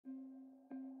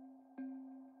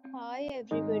Hi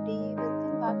everybody,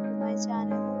 welcome back to my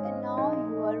channel and now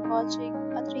you are watching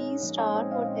a 3-star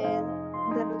hotel.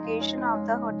 The location of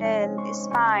the hotel is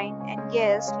fine and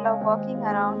guests love walking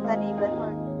around the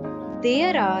neighborhood.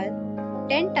 There are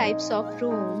 10 types of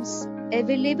rooms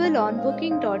available on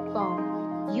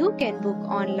booking.com. You can book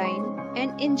online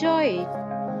and enjoy it.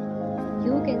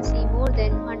 You can see more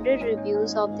than 100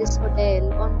 reviews of this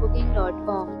hotel on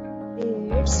booking.com.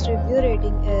 Its review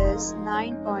rating is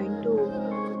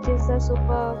 9.2. It is a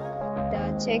superb.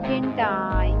 The check-in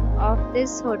time of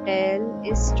this hotel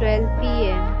is 12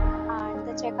 p.m. and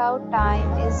the checkout time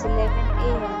is 11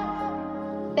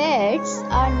 a.m. Pets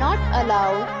are not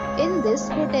allowed in this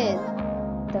hotel.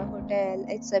 The hotel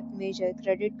accepts major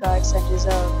credit cards and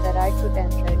reserves the right to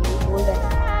temporarily hold an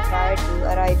amount prior to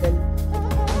arrival.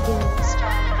 Guests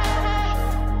are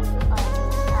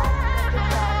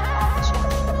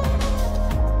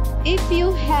If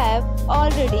you have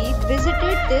already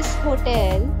visited this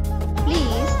hotel,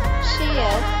 please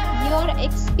share your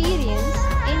experience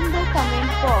in the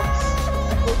comment box.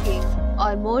 Booking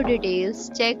or more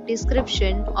details, check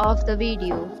description of the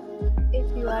video.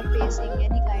 If you are facing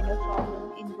any kind of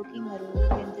problem in booking a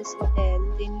room in this hotel,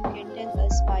 then you can tell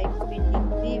us by commenting.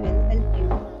 We will help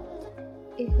you.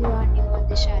 If you are new on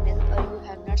the channel or you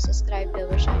have not subscribed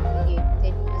our channel yet,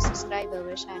 then you must subscribe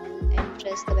our channel and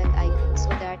press the bell icon so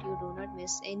that you do not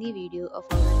miss any video of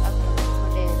our upcoming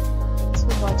hotel. Thanks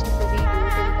for watching the video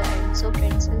till the end. So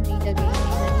friends, will meet again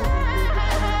in a new video with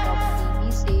a new property.